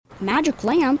Magic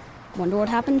lamp? Wonder what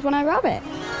happens when I rub it.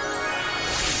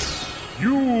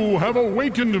 You have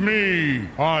awakened me.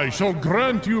 I shall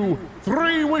grant you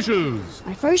 3 wishes.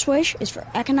 My first wish is for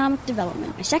economic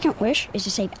development. My second wish is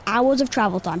to save hours of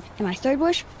travel time. And my third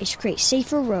wish is to create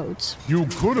safer roads. You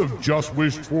could have just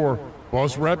wished for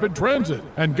bus rapid transit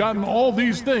and gotten all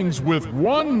these things with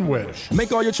 1 wish.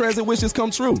 Make all your transit wishes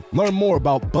come true. Learn more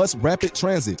about Bus Rapid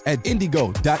Transit at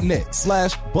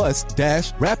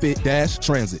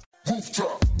indigo.net/bus-rapid-transit.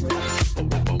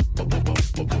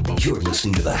 You're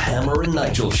listening to the Hammer and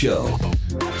Nigel Show.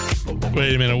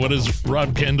 Wait a minute. What does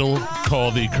Rob Kendall call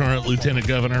the current lieutenant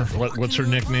governor? What's her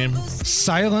nickname?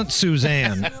 Silent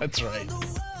Suzanne. That's right.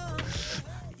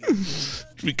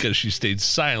 Because she stayed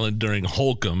silent during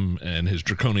Holcomb and his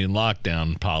draconian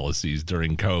lockdown policies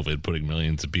during COVID, putting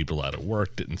millions of people out of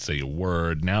work, didn't say a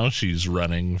word. Now she's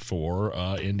running for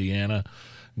Indiana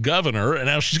governor, and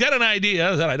now she's got an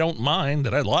idea that I don't mind,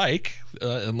 that I like,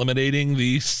 eliminating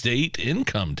the state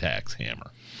income tax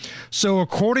hammer. So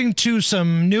according to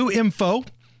some new info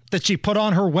that she put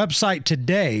on her website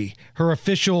today, her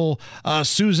official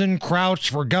Susan Crouch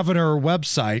for Governor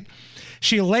website,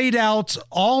 she laid out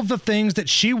all the things that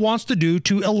she wants to do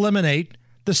to eliminate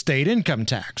the state income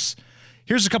tax.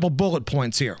 Here's a couple bullet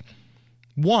points here.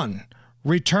 1,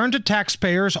 return to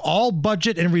taxpayers all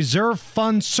budget and reserve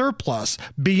fund surplus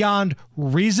beyond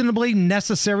reasonably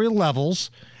necessary levels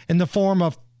in the form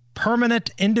of permanent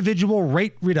individual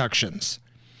rate reductions.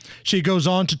 She goes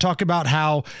on to talk about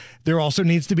how there also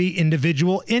needs to be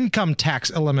individual income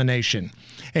tax elimination,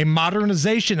 a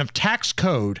modernization of tax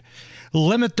code,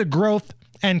 limit the growth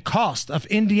and cost of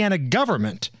Indiana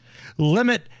government,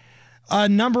 limit a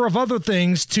number of other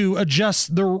things to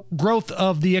adjust the growth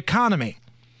of the economy.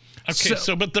 Okay,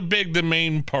 but the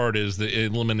main part is the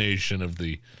elimination of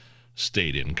the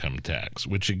state income tax,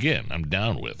 which, again, I'm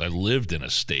down with. I lived in a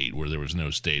state where there was no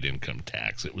state income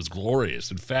tax. It was glorious.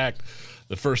 In fact,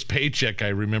 the first paycheck I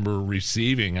remember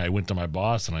receiving, I went to my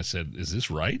boss and I said, is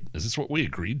this right? Is this what we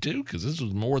agreed to? Because this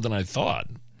was more than I thought.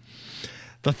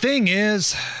 The thing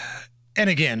is, and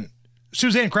again,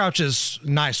 Suzanne Crouch is a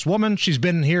nice woman. She's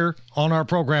been here on our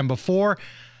program before.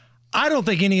 I don't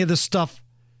think any of this stuff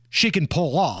she can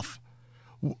pull off.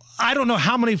 I don't know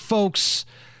how many folks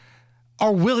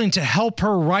are willing to help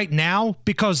her right now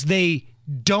because they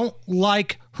don't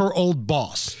like her old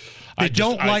boss. They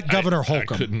don't like Governor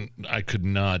Holcomb. I could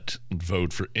not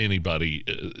vote for anybody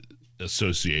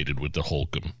associated with the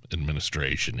Holcomb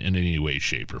administration in any way,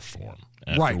 shape, or form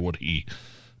after what he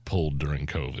pulled during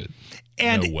COVID.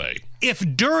 And no way. If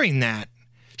during that,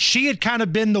 she had kind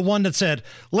of been the one that said,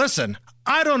 listen,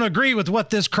 I don't agree with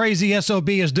what this crazy SOB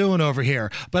is doing over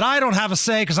here, but I don't have a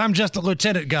say because I'm just a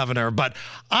lieutenant governor, but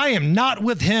I am not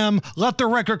with him. Let the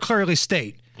record clearly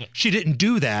state. She didn't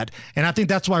do that, and I think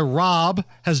that's why Rob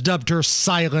has dubbed her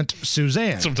Silent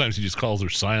Suzanne. Sometimes he just calls her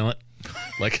silent.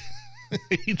 Like,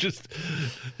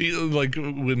 like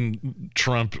when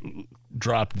Trump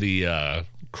dropped the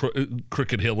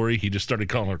Crooked Hillary, he just started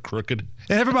calling her Crooked.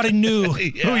 And everybody knew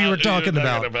who you were talking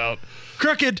about.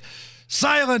 Crooked,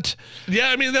 silent. Yeah,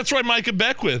 I mean, that's why Micah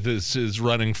Beckwith is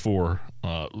running for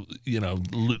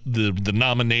the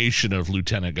nomination of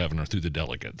lieutenant governor through the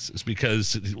delegates. It's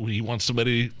because we want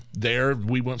somebody there.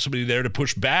 We want somebody there to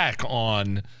push back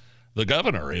on the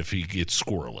governor if he gets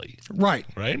squirrely. Right.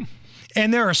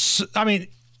 And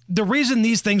the reason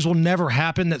these things will never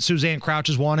happen that Suzanne Crouch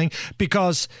is wanting,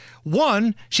 because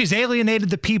 1, she's alienated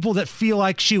the people that feel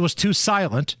like she was too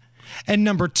silent. And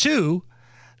number 2,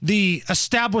 the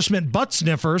establishment butt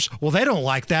sniffers, well, they don't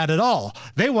like that at all.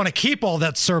 They want to keep all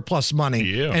that surplus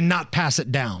money and not pass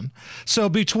it down. So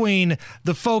between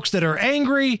the folks that are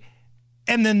angry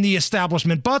and then the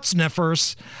establishment butt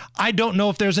sniffers, I don't know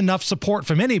if there's enough support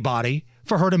from anybody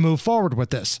for her to move forward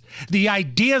with this. The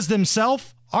ideas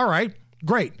themselves, all right,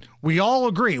 great. We all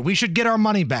agree we should get our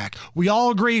money back. We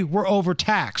all agree we're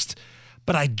overtaxed.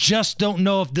 But I just don't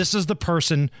know if this is the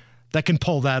person that can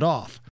pull that off.